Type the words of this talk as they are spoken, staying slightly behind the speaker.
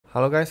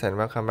Hello guys and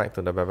welcome back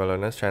to the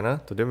Babylonians channel.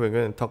 Today we're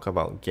going to talk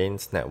about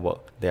GNS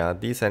Network. They are a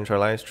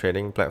decentralized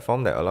trading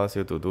platform that allows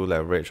you to do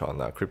leverage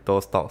on crypto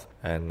stocks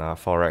and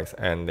forex,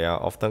 and they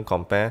are often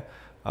compared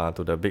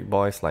to the big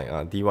boys like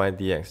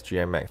DYDX,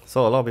 GMX.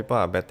 So a lot of people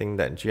are betting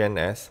that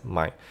GNS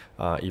might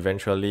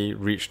eventually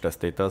reach the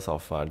status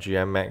of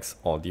GMX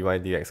or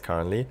DYDX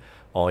currently,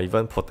 or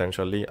even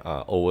potentially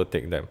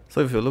overtake them.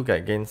 So if you look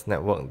at GNS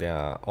Network,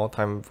 their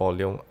all-time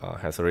volume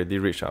has already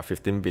reached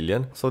 15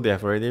 billion. So they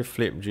have already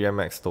flipped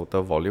GMX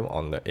total volume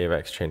on the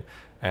AVAX chain,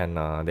 and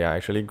they are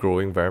actually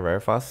growing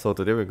very fast. So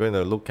today we're going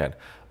to look at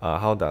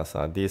how does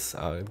this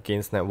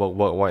GNS Network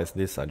work, what is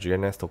this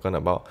GNS token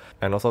about,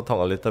 and also talk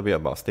a little bit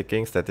about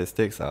staking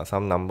statistics,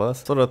 some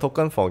numbers. So the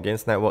token for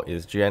GNS Network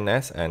is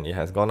GNS, and it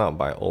has gone up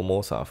by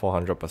almost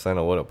 400%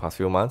 over the past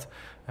few months,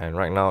 and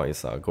right now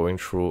it's going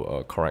through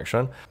a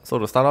correction. So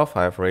to start off,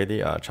 I've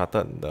already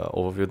charted the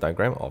overview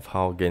diagram of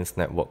how GNS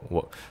Network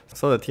works.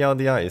 So the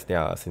TLDR is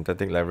their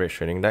synthetic leverage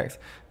trading desk,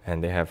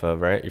 and they have a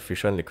very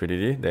efficient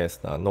liquidity. There's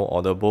no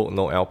order book,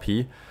 no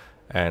LP,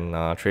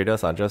 and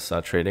traders are just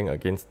trading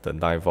against the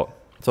DAI Vault.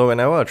 So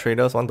whenever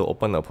traders want to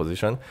open a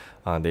position,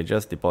 they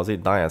just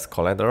deposit DAI as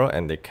collateral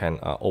and they can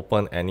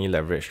open any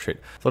leverage trade.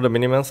 So the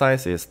minimum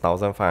size is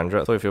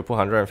 1,500. So if you put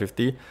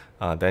 150,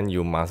 then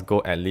you must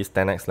go at least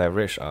 10x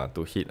leverage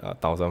to hit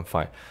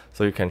 1,500.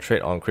 So you can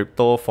trade on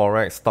crypto,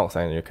 forex, stocks,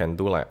 and you can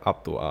do like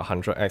up to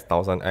 100x,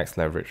 1000x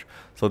leverage.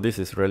 So this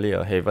is really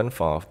a haven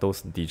for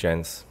those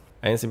degens.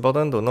 And it's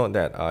important to note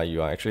that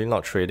you are actually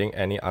not trading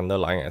any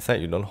underlying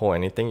asset. You don't hold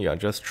anything. You are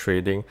just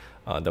trading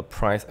the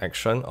price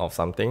action of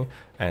something,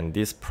 and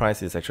this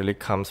price is actually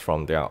comes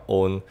from their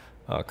own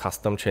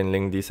custom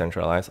chain-link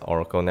decentralized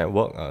oracle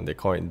network. They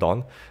call it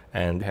DAwn,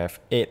 and they have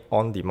 8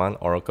 on-demand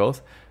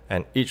oracles,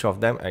 and each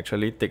of them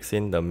actually takes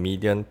in the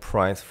median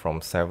price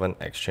from 7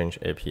 exchange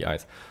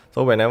APIs.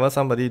 So whenever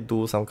somebody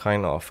do some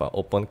kind of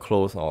open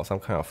close or some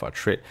kind of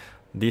trade,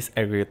 this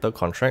aggregator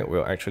contract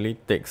will actually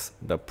takes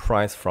the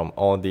price from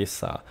all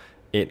these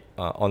 8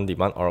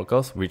 on-demand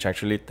oracles, which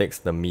actually takes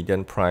the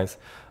median price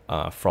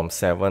from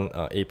 7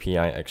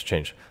 API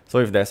exchange. So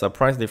if there's a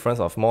price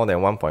difference of more than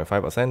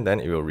 1.5%,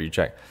 then it will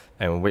reject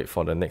and wait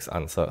for the next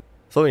answer.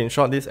 So in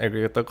short, this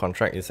aggregator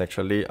contract is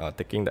actually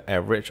taking the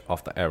average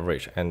of the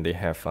average, and they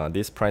have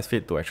this price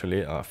feed to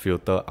actually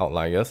filter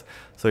outliers.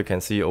 So you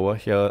can see over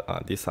here,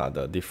 these are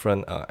the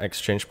different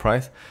exchange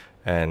price.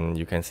 And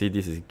you can see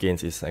this is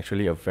GNS is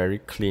actually a very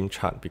clean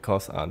chart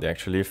because they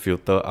actually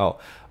filter out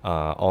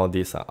all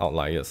these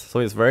outliers.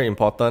 So it's very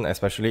important,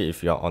 especially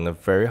if you're on a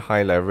very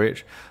high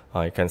leverage.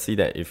 You can see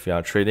that if you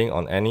are trading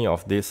on any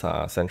of these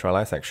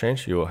centralized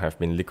exchange, you will have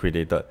been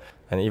liquidated.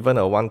 And even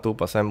a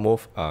 1-2%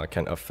 move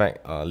can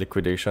affect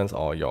liquidations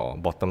or your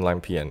bottom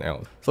line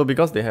P&L. So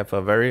because they have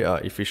a very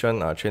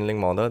efficient chain-link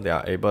model, they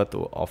are able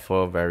to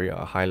offer very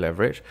high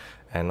leverage.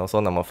 And also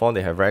number 4,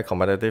 they have very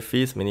competitive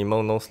fees,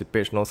 minimal, no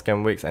slippage, no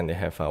scam weeks, and they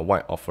have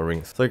wide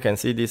offerings. So you can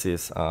see this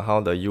is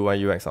how the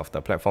UI UX of the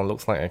platform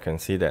looks like. You can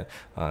see that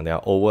there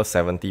are over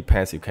 70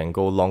 pairs you can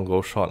go long,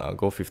 go short,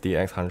 go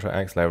 50x,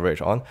 100x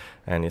leverage on,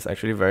 and it's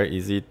actually very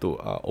easy to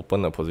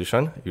open a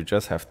position. You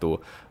just have to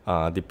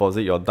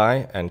deposit your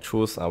DAI and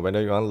choose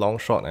whether you want long,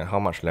 short, and how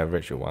much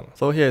leverage you want.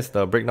 So here's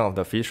the breakdown of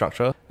the fee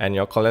structure, and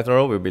your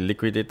collateral will be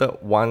liquidated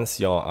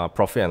once your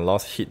profit and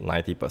loss hit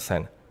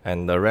 90%.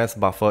 And the rest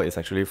buffer is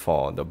actually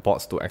for the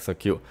bots to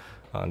execute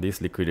this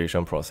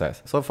liquidation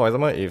process. So for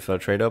example, if a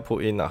trader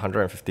put in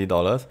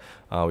 $150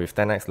 with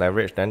 10x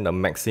leverage, then the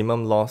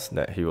maximum loss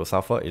that he will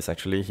suffer is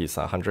actually his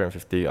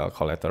 150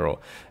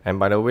 collateral. And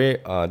by the way,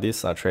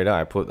 this trader,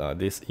 I put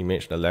this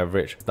image, the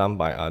leverage done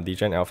by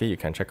DGen LP. You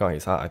can check out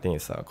his art. I think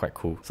it's quite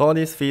cool. So all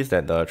these fees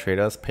that the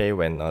traders pay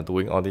when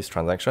doing all these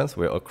transactions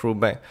will accrue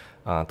back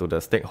to the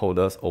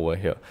stakeholders over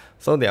here.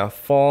 So there are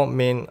 4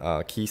 main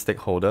key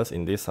stakeholders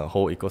in this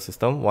whole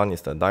ecosystem. One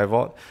is the DAI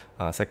Vault,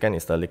 second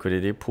is the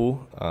liquidity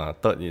pool,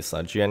 third is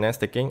GNS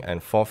staking,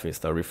 and fourth is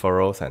the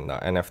referrals and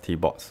NFT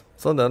bots.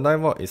 So the DAI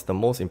Vault is the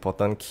most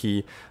important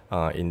key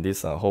in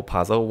this whole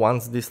puzzle.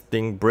 Once this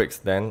thing breaks,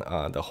 then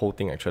the whole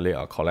thing actually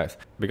collapses,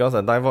 because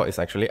the DAI Vault is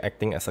actually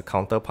acting as a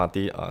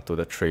counterparty to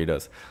the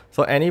traders.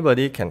 So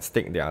anybody can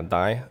stake their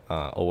DAI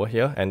over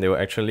here, and they will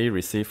actually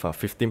receive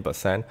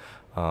 15%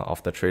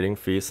 of the trading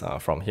fees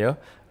from here,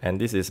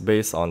 and this is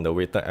based on the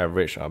weighted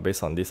average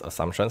based on these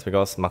assumptions,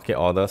 because market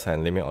orders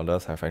and limit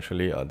orders have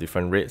actually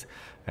different rates,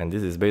 and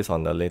this is based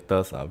on the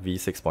latest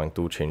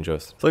V6.2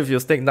 changes. So if you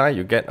stake DAI,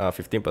 you get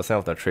 15%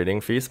 of the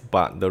trading fees,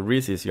 but the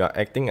risk is you are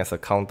acting as a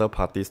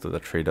counterparties to the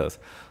traders.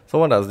 So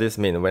what does this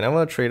mean?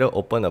 Whenever a trader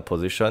open a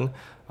position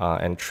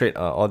and trade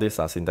all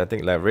this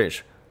synthetic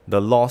leverage, the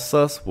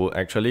losses will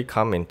actually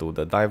come into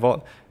the DAI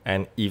Vault,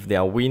 and if they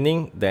are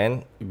winning,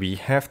 then we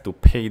have to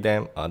pay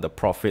them the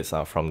profits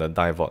from the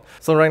DAI Vault.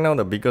 So right now,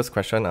 the biggest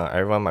question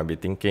everyone might be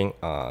thinking,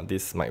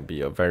 this might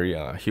be a very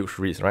huge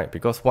risk, right?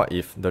 Because what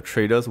if the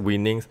traders'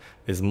 winnings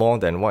is more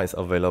than what is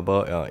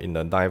available in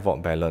the DAI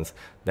Vault balance?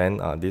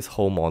 Then this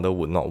whole model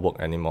would not work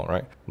anymore,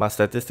 right? But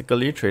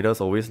statistically,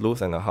 traders always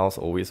lose and the house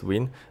always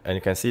win. And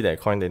you can see that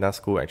Coin Data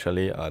School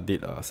actually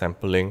did a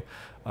sampling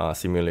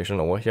simulation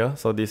over here.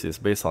 So this is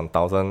based on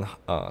 1,000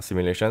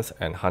 simulations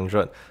and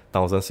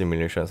 100,000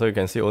 simulations. So you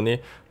can see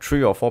only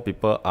 3 or 4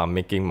 people are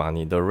making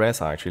money. The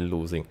rest are actually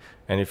losing.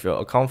 And if you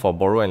account for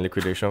borrow and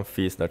liquidation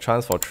fees, the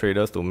chance for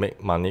traders to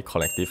make money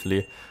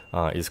collectively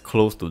is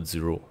close to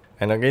 0.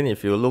 And again,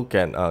 if you look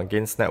at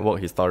Gains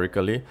Network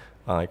historically,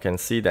 you can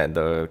see that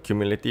the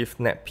cumulative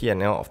net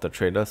P&L of the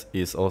traders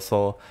is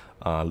also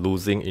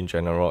losing in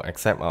general,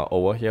 except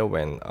over here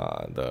when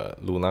the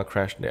Luna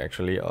crashed, there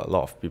actually a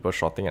lot of people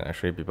shorting and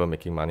actually people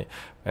making money.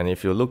 And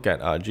if you look at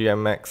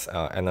GMX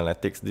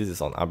analytics, this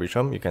is on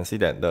Arbitrum, you can see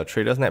that the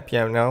traders net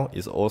P&L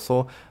is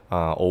also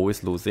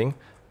always losing.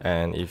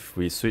 And if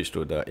we switch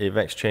to the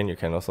AVAX chain, you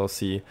can also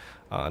see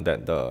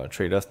that the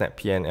traders net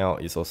P&L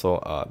is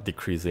also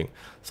decreasing.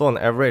 So on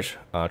average,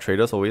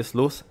 traders always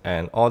lose,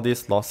 and all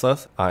these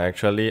losses are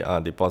actually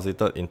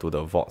deposited into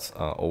the vaults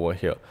over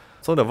here.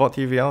 So the vault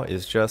TVL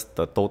is just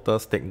the total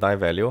stake DAI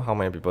value, how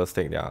many people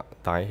stake their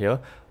DAI here,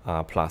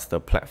 plus the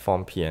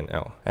platform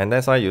P&L. And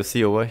that's why you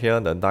see over here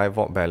the DAI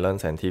vault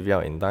balance and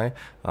TVL in DAI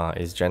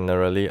is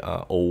generally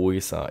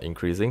always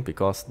increasing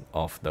because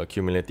of the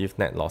cumulative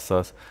net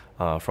losses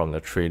from the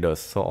traders.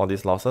 So all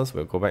these losses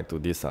will go back to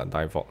this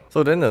DAI vault.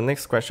 So then the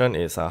next question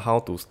is how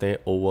to stay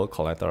over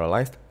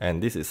collateralized,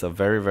 and this is a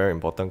very, very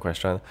important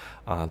question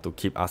to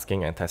keep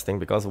asking and testing,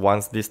 because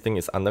once this thing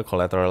is under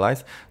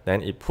collateralized,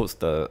 then it puts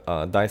the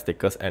DAI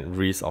stakers at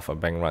risk of a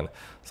bank run.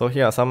 So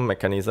here are some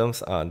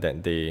mechanisms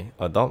that they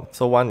adopt.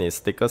 So one is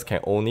stakers can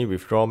only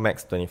withdraw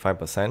max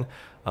 25%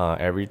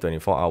 every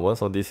 24 hours.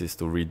 So this is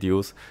to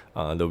reduce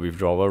the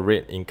withdrawal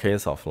rate in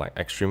case of like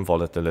extreme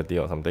volatility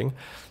or something.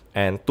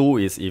 And 2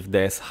 is if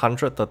there's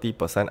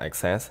 130%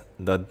 excess,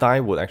 the DAI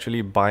would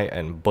actually buy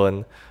and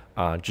burn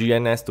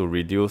GNS to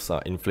reduce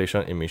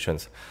inflation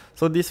emissions.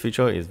 So this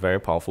feature is very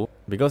powerful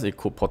because it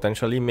could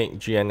potentially make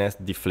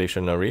GNS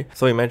deflationary.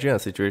 So imagine a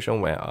situation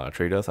where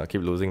traders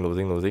keep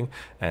losing,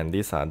 and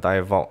this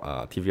DAI vault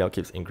TVL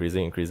keeps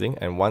increasing,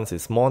 and once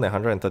it's more than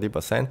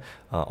 130%,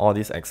 all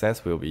this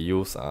excess will be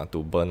used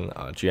to burn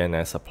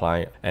GNS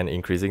supply and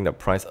increasing the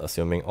price,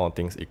 assuming all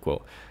things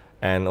equal.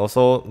 And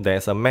also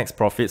there's a max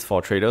profits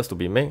for traders to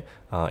be made,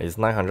 is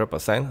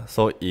 900%.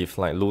 So if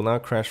like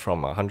Luna crashed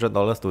from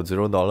 $100 to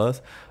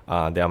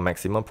 $0, their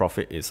maximum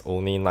profit is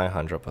only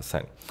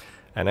 900%.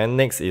 And then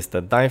next is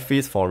the DAI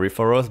fees for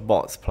referrals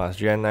bots plus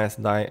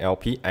GNS DAI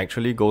LP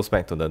actually goes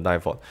back to the DAI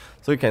vault.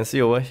 So you can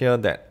see over here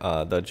that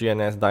the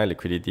GNS DAI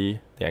liquidity,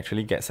 they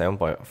actually get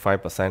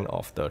 7.5%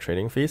 of the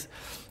trading fees.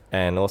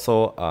 And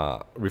also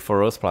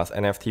referrals plus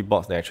NFT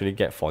bots, they actually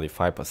get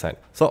 45%.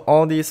 So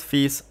all these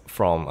fees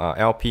from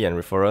LP and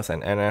referrals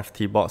and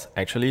NFT bots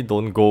actually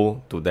don't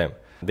go to them.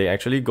 They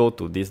actually go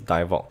to this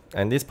DAI vault.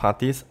 And these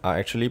parties are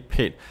actually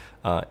paid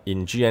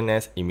in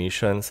GNS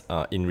emissions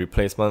in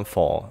replacement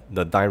for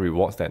the DAI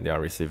rewards that they are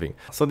receiving.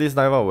 So this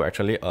DAI vault will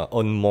actually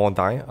earn more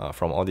DAI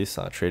from all these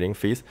trading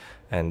fees,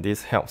 and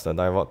this helps the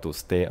DAI vault to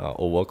stay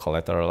over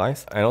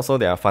collateralized. And also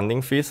there are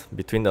funding fees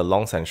between the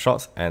longs and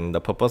shorts, and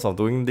the purpose of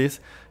doing this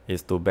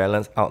is to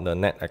balance out the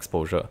net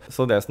exposure.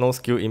 So there's no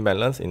skill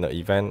imbalance in the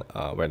event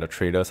where the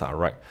traders are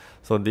right.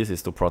 So this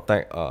is to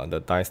protect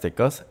the DAI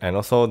stakers, and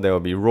also there will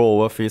be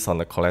rollover fees on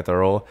the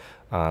collateral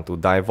to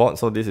DAI vault.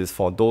 So this is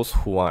for those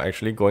who are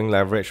actually going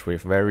leverage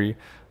with very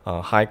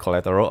high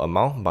collateral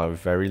amount but with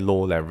very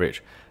low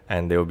leverage,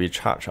 and they will be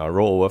charged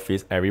rollover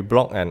fees every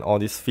block, and all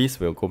these fees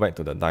will go back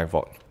to the DAI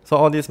vault. So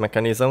all these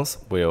mechanisms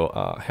will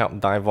help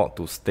DAI vault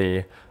to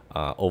stay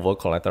over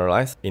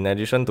collateralized, in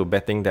addition to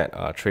betting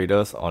that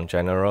traders on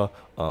general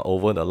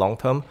over the long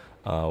term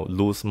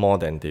lose more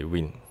than they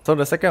win. So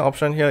the second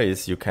option here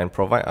is you can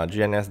provide a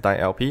GNS DAI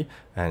LP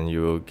and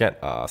you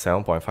get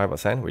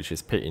 7.5%, which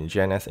is paid in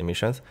GNS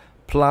emissions,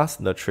 plus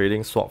the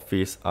trading swap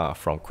fees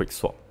from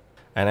QuickSwap.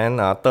 And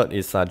then third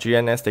is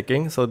GNS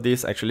staking. So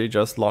this actually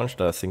just launched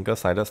the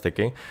single-sided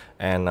staking,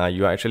 and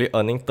you are actually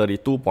earning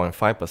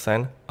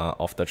 32.5%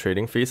 of the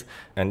trading fees,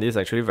 and this is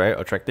actually very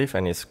attractive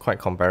and is quite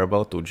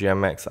comparable to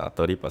GMX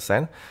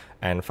 30%.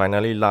 And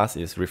finally, last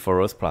is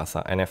referrals plus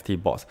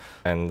NFT bots,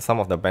 and some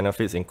of the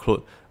benefits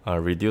include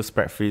reduced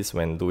spread fees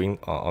when doing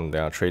on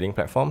their trading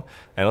platform,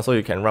 and also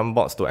you can run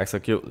bots to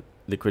execute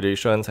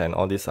liquidations and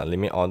all these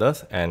limit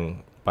orders.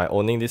 And by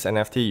owning this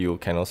NFT, you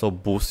can also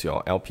boost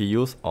your LP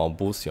use or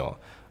boost your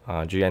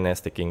GNS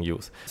staking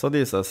use. So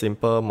this is a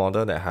simple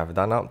model that I have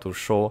done up to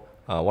show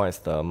what is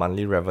the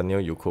monthly revenue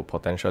you could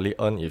potentially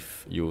earn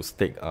if you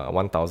stake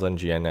 1000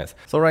 GNS.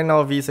 So right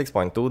now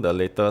V6.2, the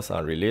latest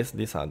release,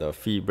 these are the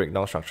fee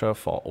breakdown structure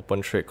for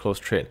open trade,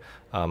 closed trade,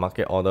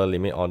 market order,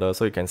 limit order.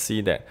 So you can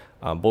see that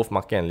both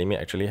market and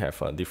limit actually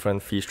have a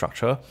different fee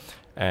structure.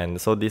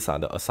 And so these are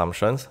the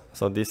assumptions.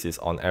 So this is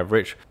on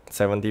average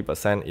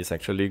 70% is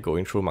actually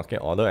going through market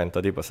order and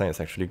 30% is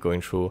actually going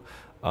through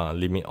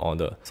limit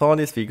order. So all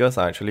these figures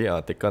are actually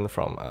taken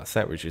from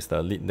SEP, which is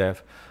the lead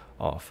dev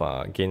of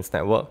Gains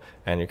Network,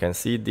 and you can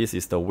see this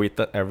is the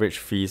weighted average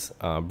fees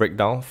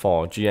breakdown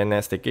for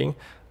GNS staking,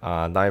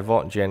 DAI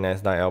Vault,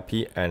 GNS, DAI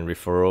LP, and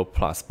Referral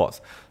plus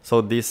Bots.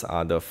 So these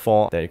are the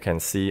 4 that you can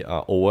see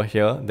over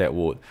here that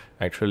would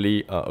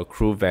actually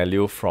accrue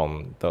value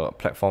from the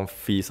platform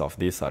fees of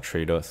these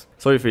traders.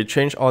 So if we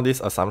change all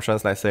these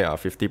assumptions, let's say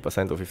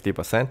 50% to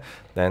 50%,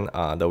 then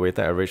the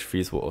weighted average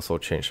fees will also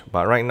change.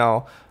 But right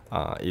now,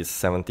 is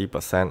 70%,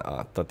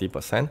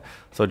 30%.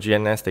 So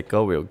GNS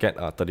staker will get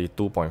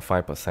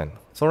 32.5%.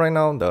 So right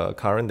now, the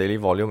current daily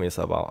volume is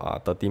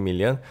about 30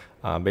 million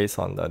based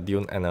on the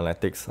Dune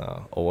analytics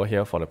over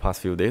here for the past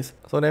few days.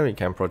 So then we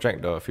can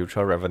project the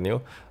future revenue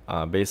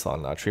based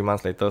on 3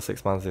 months later,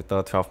 6 months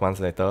later, 12 months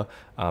later,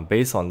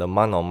 based on the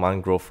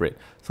month-on-month growth rate.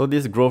 So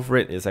this growth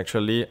rate is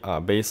actually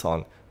based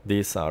on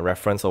this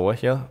reference over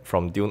here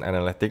from Dune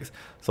Analytics.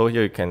 So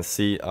here you can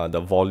see the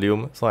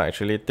volume. So I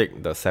actually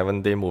take the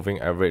 7-day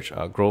moving average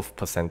growth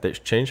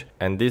percentage change,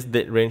 and this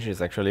date range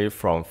is actually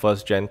from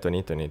 1st Jan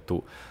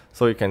 2022.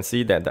 So you can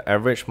see that the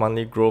average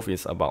monthly growth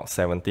is about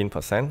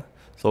 17%.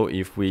 So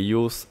if we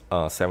use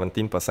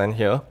 17%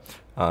 here,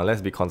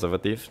 let's be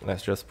conservative,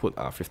 let's just put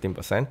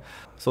 15%.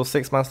 So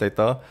 6 months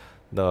later,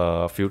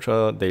 the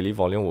future daily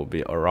volume will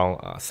be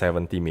around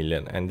 70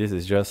 million, and this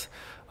is just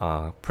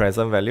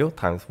present value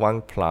times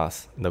 1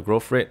 plus the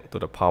growth rate to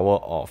the power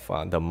of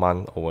the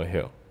month over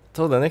here.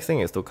 So the next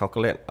thing is to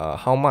calculate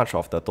how much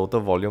of the total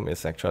volume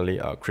is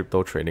actually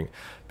crypto trading,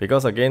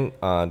 because again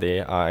they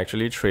are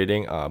actually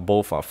trading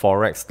both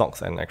forex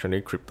stocks and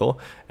actually crypto,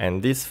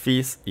 and this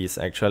fees is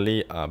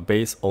actually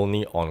based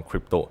only on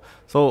crypto.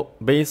 So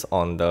based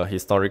on the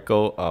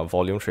historical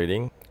volume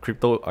trading,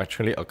 crypto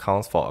actually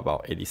accounts for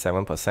about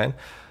 87%.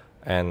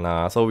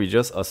 And so we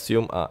just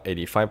assume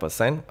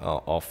 85%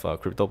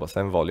 of crypto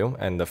percent volume,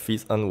 and the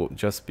fees earned would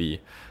just be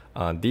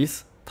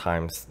this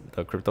times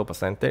the crypto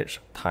percentage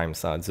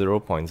times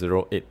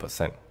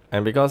 0.08%.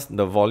 And because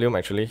the volume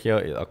actually here,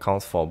 it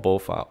accounts for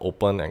both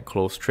open and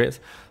closed trades,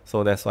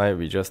 so that's why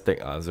we just take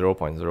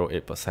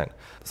 0.08%.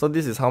 So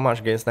this is how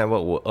much Gains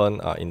Network will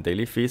earn in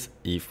daily fees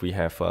if we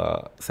have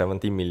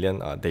 70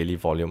 million daily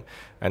volume.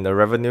 And the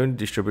revenue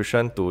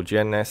distribution to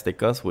GNS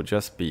stakers would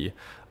just be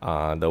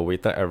the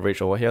weighted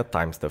average over here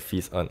times the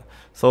fees earned.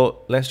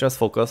 So let's just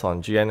focus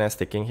on GNS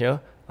staking here.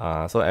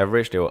 So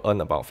average they will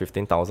earn about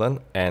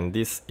 15,000, and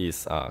this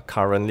is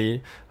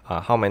currently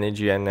how many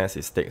GNS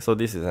is staked. So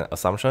this is an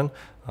assumption.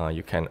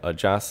 You can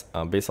adjust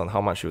based on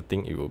how much you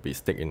think it will be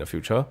staked in the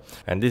future.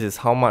 And this is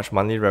how much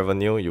monthly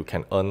revenue you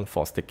can earn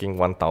for staking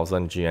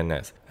 1,000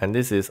 GNS. And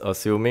this is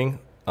assuming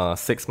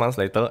 6 months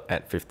later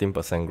at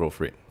 15% growth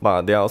rate.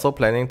 But they are also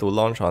planning to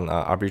launch on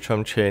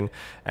Arbitrum chain.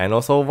 And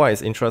also what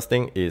is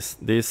interesting is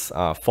this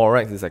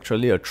forex is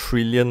actually a $1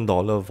 trillion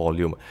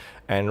volume.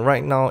 And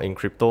right now in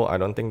crypto, I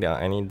don't think there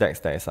are any DEX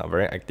that is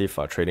very active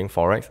trading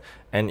forex.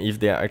 And if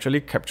they are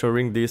actually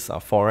capturing this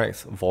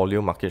forex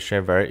volume market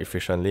share very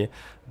efficiently,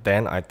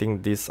 then I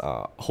think this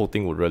whole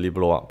thing would really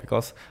blow up,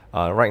 because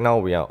right now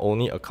we are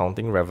only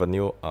accounting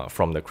revenue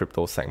from the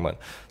crypto segment.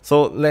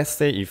 So let's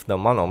say if the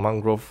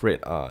month-on-month growth rate,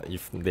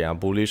 if they are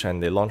bullish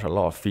and they launch a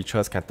lot of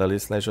features,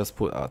 catalysts, let's just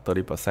put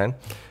 30%.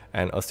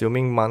 And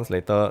assuming months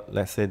later,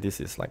 let's say this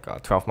is like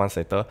 12 months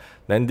later,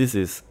 then this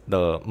is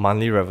the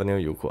monthly revenue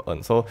you could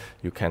earn. So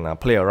you can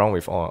play around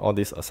with all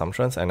these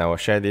assumptions, and I will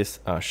share this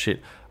sheet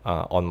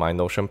on my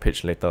Notion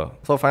page later.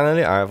 So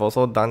finally, I have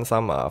also done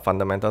some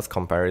fundamentals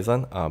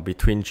comparison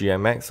between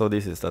GMX. So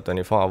this is the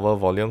 24-hour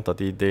volume,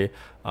 30-day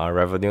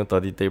revenue,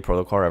 30-day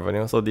protocol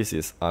revenue. So this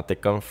is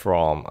taken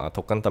from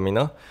Token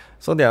Terminal.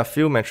 So there are a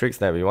few metrics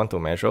that we want to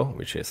measure,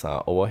 which is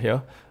over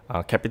here.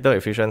 Capital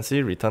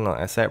efficiency, return on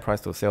asset, price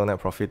to sale, net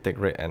profit take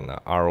rate, and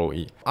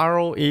ROE.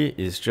 ROE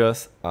is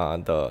just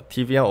the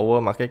TVL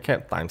over market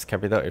cap times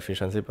capital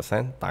efficiency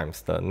percent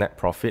times the net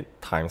profit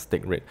times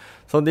take rate.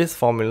 So this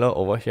formula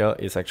over here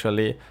is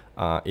actually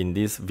in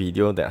this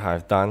video that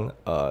I've done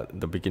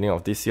the beginning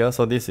of this year.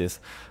 So this is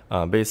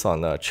based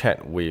on a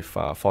chat with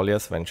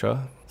Folius Venture.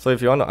 So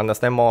if you want to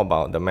understand more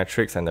about the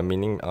metrics and the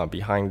meaning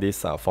behind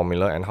this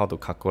formula and how to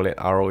calculate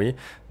ROE,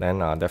 then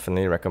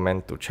definitely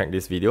recommend to check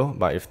this video.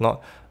 But if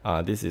not,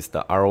 this is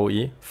the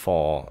ROE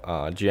for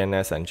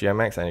GNS and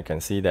GMX, and you can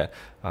see that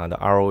the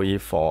ROE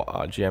for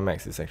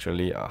GMX is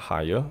actually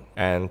higher.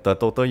 And the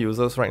total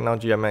users right now,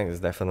 GMX is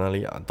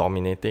definitely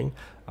dominating.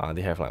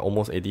 They have like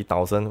almost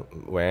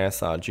 80,000,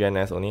 whereas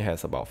GNS only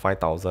has about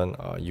 5,000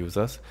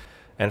 users.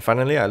 And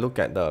finally, I look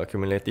at the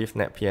cumulative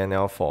net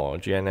PNL for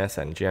GNS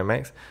and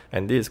GMX,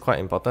 and this is quite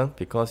important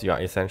because you are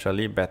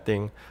essentially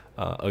betting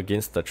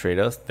against the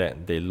traders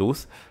that they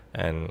lose,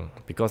 and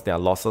because their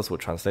losses will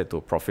translate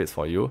to profits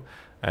for you.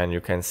 And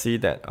you can see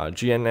that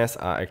GNS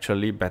are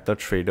actually better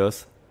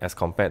traders as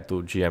compared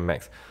to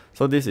GMX.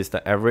 So this is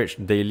the average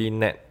daily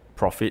net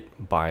profit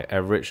by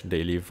average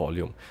daily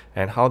volume.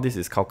 And how this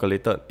is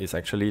calculated is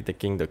actually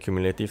taking the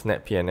cumulative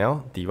net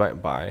PNL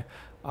divided by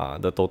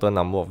the total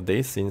number of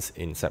days since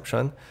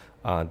inception,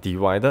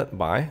 divided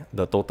by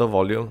the total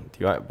volume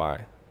divided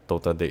by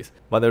total days.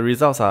 But the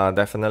results are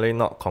definitely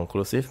not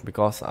conclusive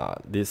because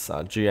this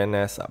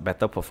GNS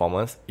better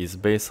performance is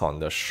based on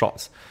the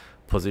shorts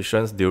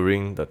positions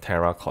during the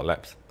Terra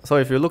collapse. So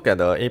if you look at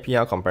the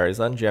APR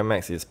comparison,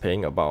 GMX is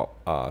paying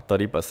about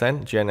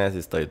 30%, GNS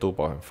is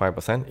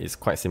 32.5%, it's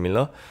quite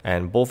similar,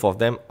 and both of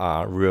them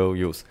are real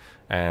use.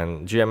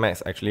 And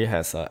GMX actually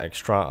has an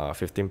extra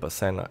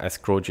 15%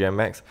 escrow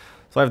GMX.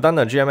 So I've done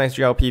a GMX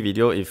GLP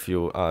video if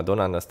you don't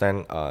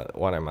understand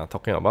what I'm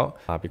talking about,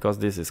 because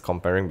this is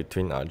comparing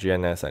between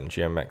GNS and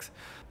GMX.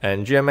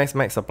 And GMX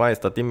max supply is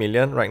 30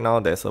 million, right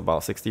now there's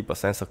about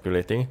 60%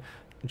 circulating.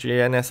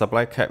 GNS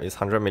supply cap is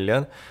 100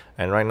 million,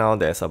 and right now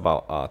there's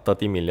about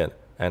 30 million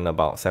and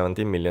about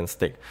 17 million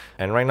stake.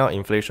 And right now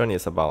inflation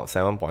is about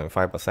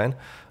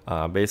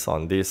 7.5% based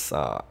on this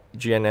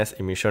GNS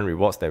emission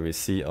rewards that we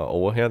see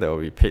over here that will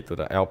be paid to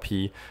the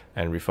LP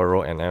and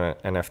referral and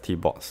NFT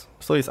bots.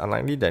 So it's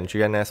unlikely that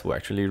GNS will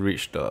actually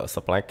reach the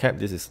supply cap.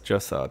 This is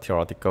just a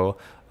theoretical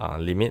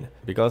limit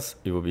because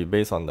it will be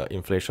based on the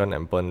inflation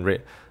and burn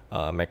rate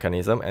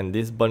mechanism, and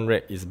this burn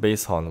rate is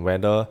based on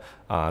whether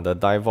the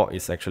DAI Vault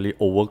is actually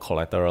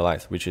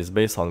over-collateralized, which is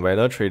based on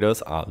whether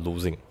traders are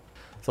losing.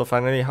 So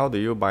finally, how do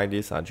you buy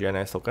this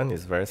GNS token?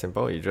 It's very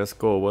simple. You just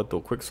go over to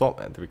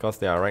QuickSwap, and because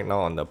they are right now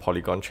on the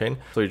Polygon chain,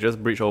 so you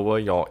just bridge over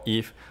your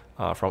ETH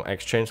from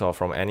exchange or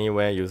from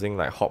anywhere using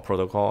like hot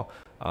protocol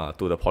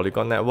to the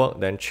Polygon network,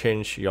 then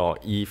change your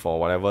ETH or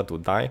whatever to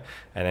DAI,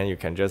 and then you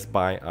can just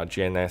buy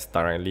GNS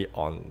directly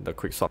on the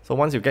QuickSwap. So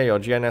once you get your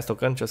GNS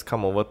token, just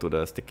come over to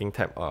the staking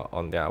tab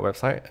on their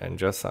website and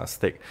just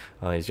stake.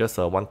 It's just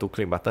a 1-2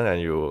 click button and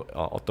you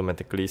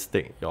automatically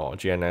stake your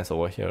GNS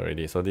over here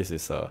already. So this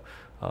is a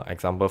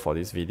example for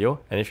this video.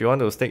 And if you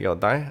want to stake your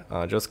DAI,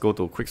 just go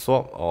to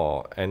QuickSwap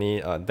or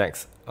any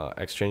DEX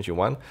exchange you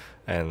want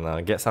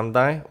and get some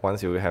DAI.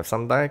 Once you have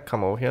some DAI,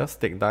 come over here,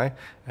 stake DAI,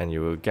 and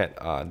you will get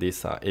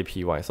this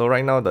APY. So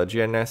right now the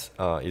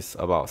GNS is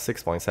about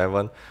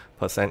 6.7%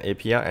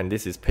 APR, and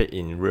this is paid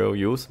in real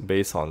use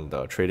based on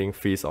the trading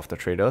fees of the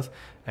traders.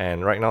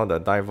 And right now the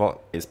DAI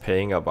Vault is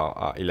paying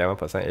about 11%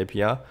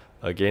 APR.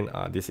 Again,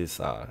 this is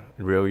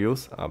real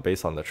use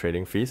based on the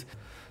trading fees.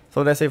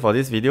 So that's it for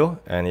this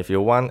video, and if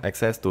you want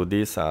access to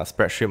this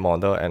spreadsheet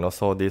model and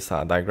also this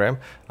diagram,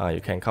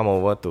 you can come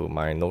over to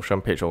my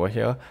Notion page over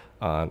here,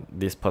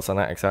 this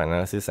personal Excel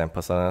analysis and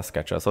personal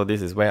sketcher. So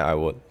this is where I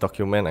would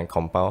document and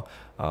compile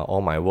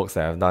all my works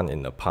that I've done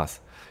in the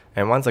past.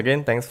 And once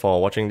again, thanks for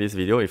watching this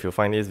video. If you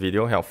find this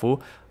video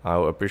helpful, I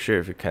would appreciate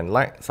if you can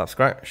like,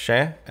 subscribe,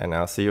 share, and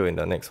I'll see you in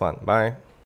the next one. Bye!